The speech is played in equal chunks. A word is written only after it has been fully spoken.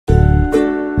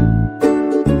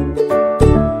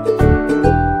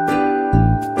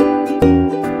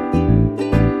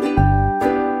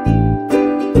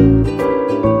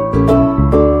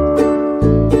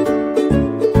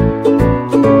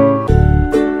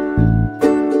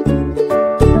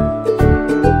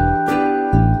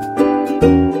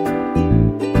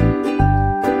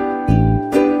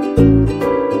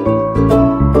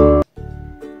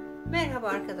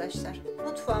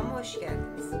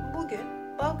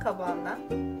kabağından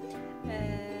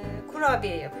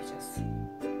kurabiye yapacağız.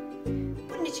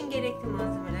 Bunun için gerekli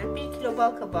malzemeler: 1 kilo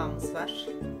bal kabağımız var.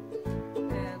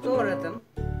 Doğradım.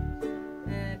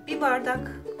 1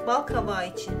 bardak bal kabağı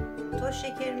için toz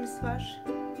şekerimiz var.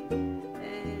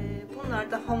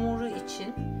 Bunlar da hamuru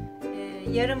için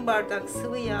yarım bardak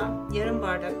sıvı yağ, yarım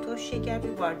bardak toz şeker,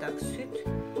 1 bardak süt,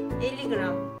 50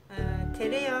 gram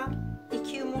tereyağı,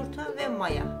 2 yumurta ve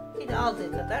maya. Bir de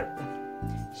aldığı kadar un.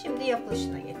 Şimdi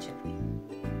yapılışına geçelim.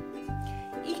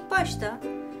 İlk başta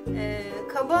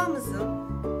kabağımızın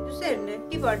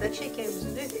üzerine 1 bardak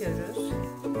şekerimizi döküyoruz.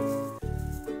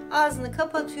 Ağzını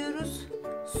kapatıyoruz.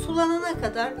 Sulanana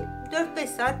kadar 4-5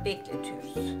 saat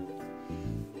bekletiyoruz.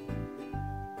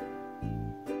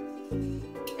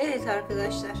 Evet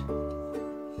arkadaşlar,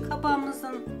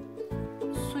 kabağımızın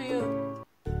suyu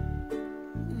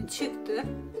çıktı.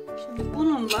 Şimdi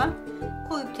bununla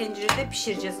koyup tencerede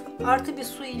pişireceğiz. Artı bir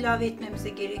su ilave etmemize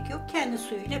gerek yok. Kendi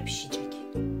suyuyla pişecek.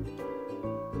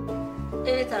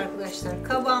 Evet arkadaşlar,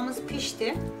 kabağımız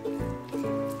pişti.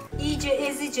 İyice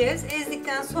ezeceğiz.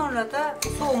 Ezdikten sonra da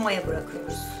soğumaya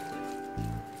bırakıyoruz.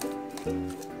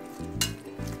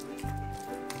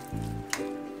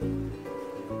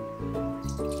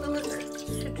 Ilık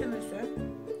sütümüzü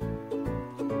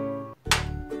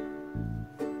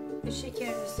ve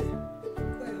şekerimizi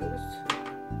koyuyoruz.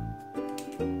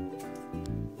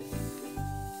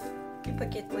 Bir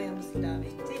paket mayamızı ilave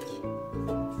ettik.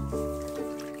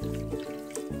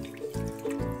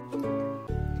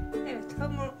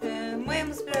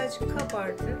 Mayamız birazcık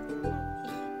kabardı.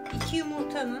 2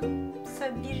 yumurtanın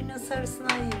birinin sarısını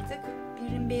ayırdık.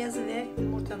 Birinin beyazı ve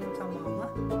yumurtanın tamamı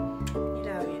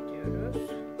ilave ediyoruz.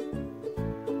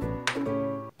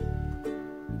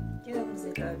 Yağımızı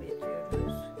ilave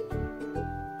ediyoruz.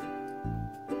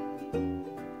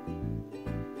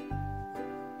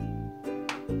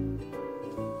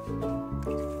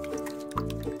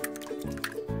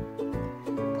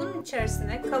 Bunun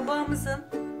içerisine kabağımızın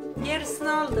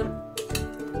yarısını aldım.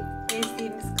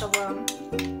 Ezdiğimiz kabağın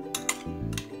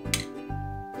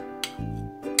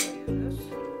koyuyoruz.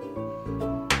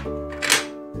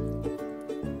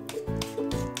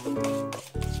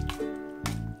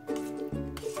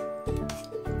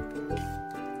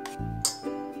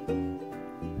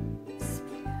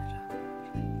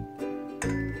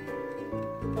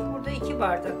 Burada 2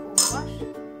 bardak un var.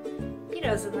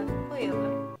 Birazını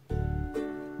koyalım.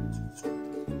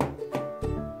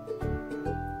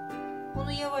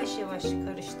 Yavaş yavaş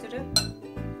karıştırıp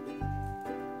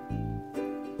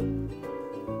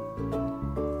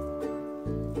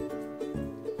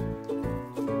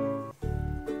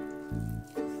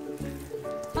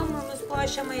hamurumuz bu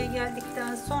aşamaya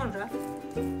geldikten sonra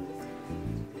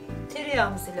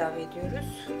tereyağımızı ilave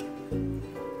ediyoruz.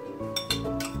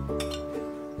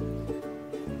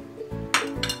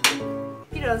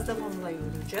 Biraz da bununla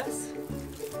yoğuracağız.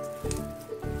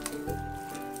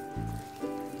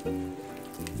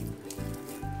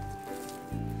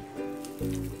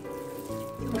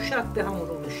 Yumuşak bir hamur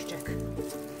oluşacak.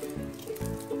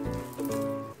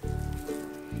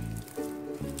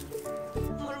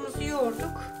 Hamurumuzu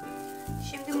yoğurduk.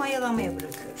 Şimdi mayalamaya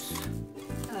bırakıyoruz.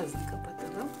 Ağzını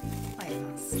kapatalım.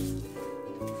 Mayalansın.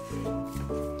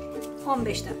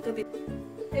 15 dakika bir.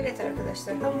 Evet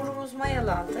arkadaşlar, hamurumuz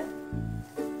mayalandı.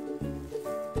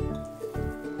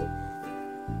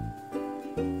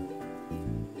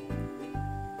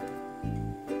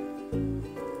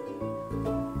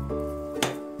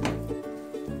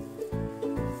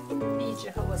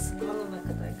 Havasını alana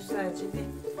kadar güzelce bir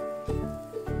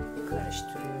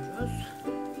karıştırıyoruz.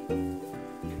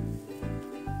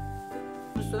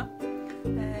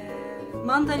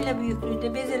 Mandalina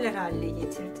büyüklüğünde bezeler haline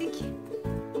getirdik.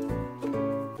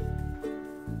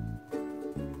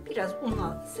 Biraz un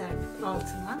serpip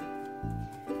altına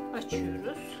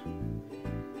açıyoruz.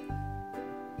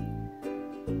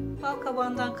 Bal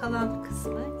kabağından kalan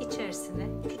kısmı içerisine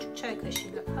küçük çay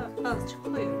kaşığıyla azıcık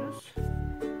koyuyoruz.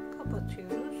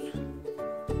 Kapatıyoruz.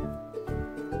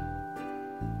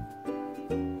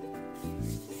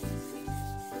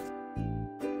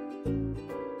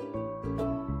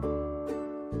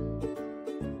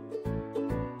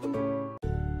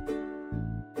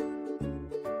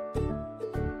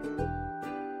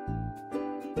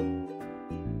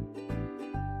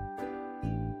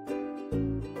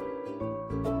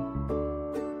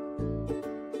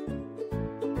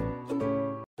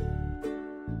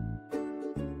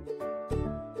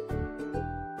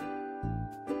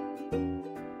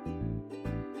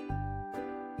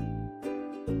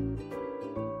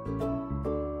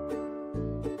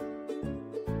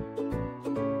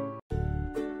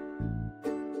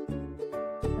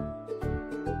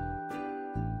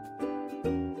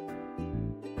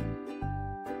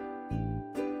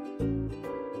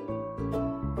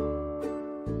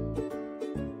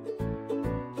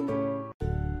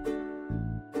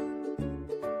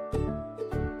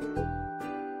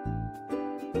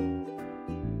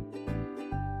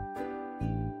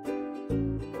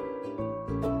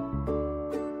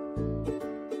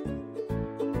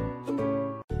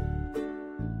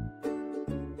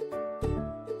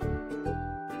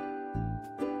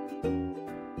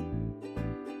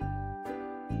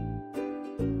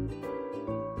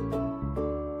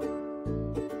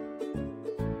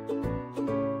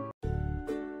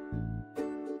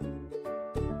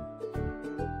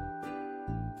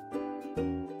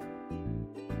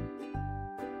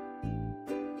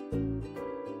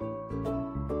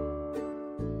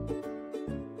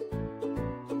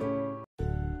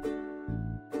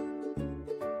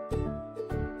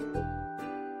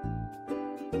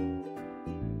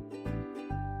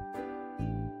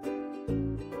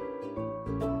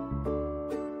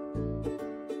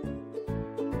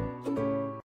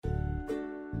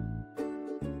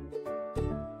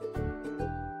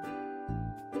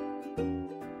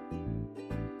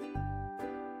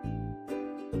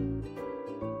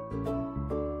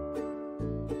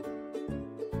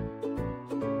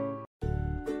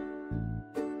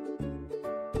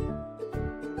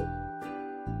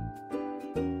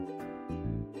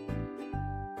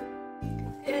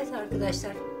 Evet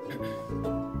arkadaşlar,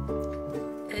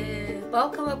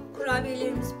 balkabaklı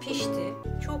kurabiyelerimiz pişti.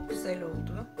 Çok güzel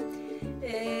oldu.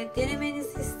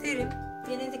 Denemenizi isterim.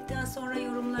 Denedikten sonra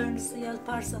yorumlarınızı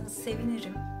yaparsanız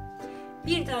sevinirim.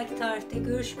 Bir dahaki tarifte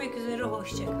görüşmek üzere.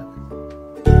 Hoşça kalın.